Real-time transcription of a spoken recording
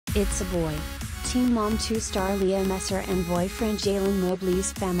It's a boy. Teen Mom 2 star Leah Messer and boyfriend Jaylan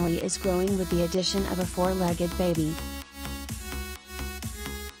Mobley's family is growing with the addition of a four-legged baby.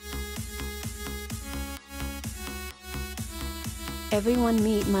 "Everyone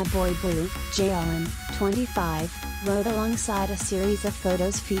meet my boy Boo," Jaylan, 25, wrote alongside a series of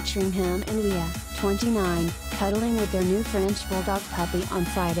photos featuring him and Leah, 29, cuddling with their new French bulldog puppy on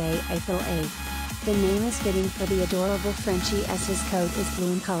Friday, April 8. The name is fitting for the adorable Frenchie as his coat is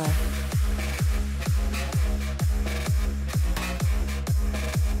blue in color.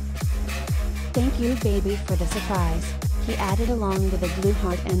 "Thank you baby for the surprise," he added along with a blue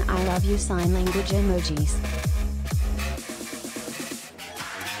heart and "I love you" sign language emojis.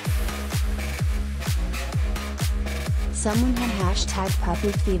 "Someone had hashtag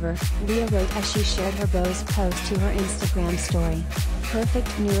puppy fever," Leah wrote as she shared her Bo's post to her Instagram story.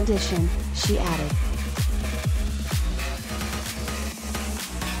 "Perfect new addition," she added.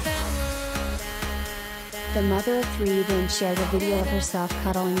 The mother of three then shared a video of herself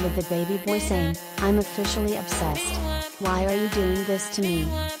cuddling with the baby boy saying, "I'm officially obsessed. Why are you doing this to me?"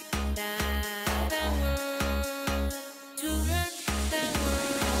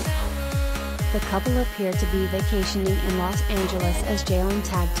 The couple appeared to be vacationing in Los Angeles as Jaylan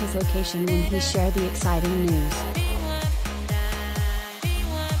tagged his location when he shared the exciting news.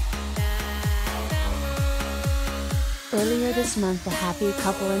 Earlier this month the happy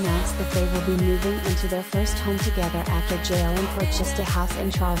couple announced that they will be moving into their first home together after Jaylan purchased a house in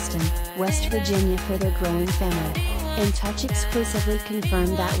Charleston, West Virginia for their growing family. In Touch exclusively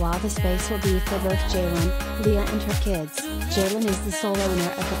confirmed that while the space will be for both Jaylan, Leah and her kids, Jaylan is the sole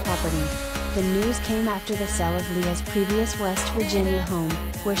owner of the property. The news came after the sale of Leah's previous West Virginia home,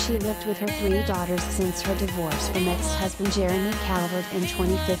 where she lived with her three daughters since her divorce from ex-husband Jeremy Calvert in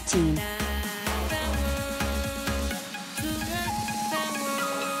 2015.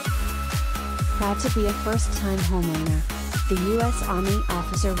 Proud to be a first-time homeowner, the U.S. Army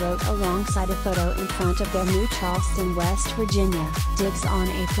officer wrote alongside a photo in front of their new Charleston, West Virginia, digs on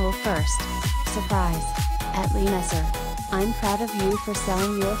April 1st. Surprise! At Leah Messer. "I'm proud of you for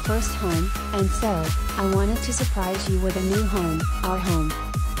selling your first home, and so, I wanted to surprise you with a new home, our home.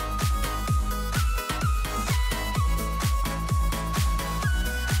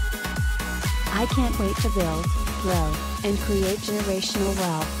 I can't wait to build, grow, and create generational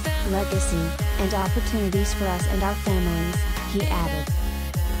wealth, legacy, and opportunities for us and our families," he added.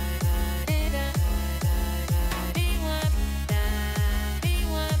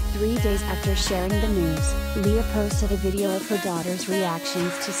 Three days after sharing the news, Leah posted a video of her daughter's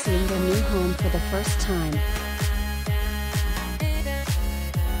reactions to seeing their new home for the first time.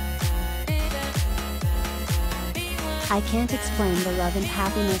 "I can't explain the love and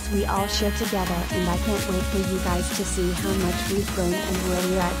happiness we all share together, and I can't wait for you guys to see how much we've grown and where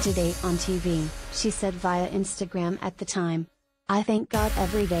we're at today on TV," she said via Instagram at the time. "I thank God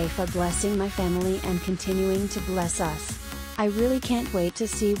every day for blessing my family and continuing to bless us. I really can't wait to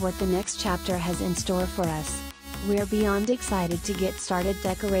see what the next chapter has in store for us. We're beyond excited to get started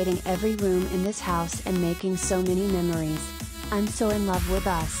decorating every room in this house and making so many memories. I'm so in love with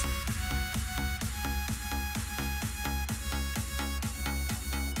us."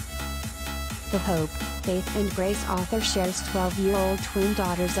 The Hope, Faith and Grace author shares 12-year-old twin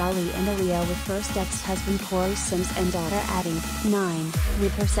daughters Ali and Aaliyah with first ex-husband Corey Sims and daughter Addie, 9,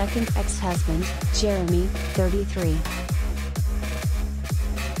 with her second ex-husband, Jeremy, 33.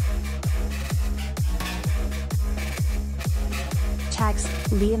 Tags,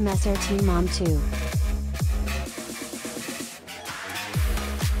 Leah Messer Teen Mom 2.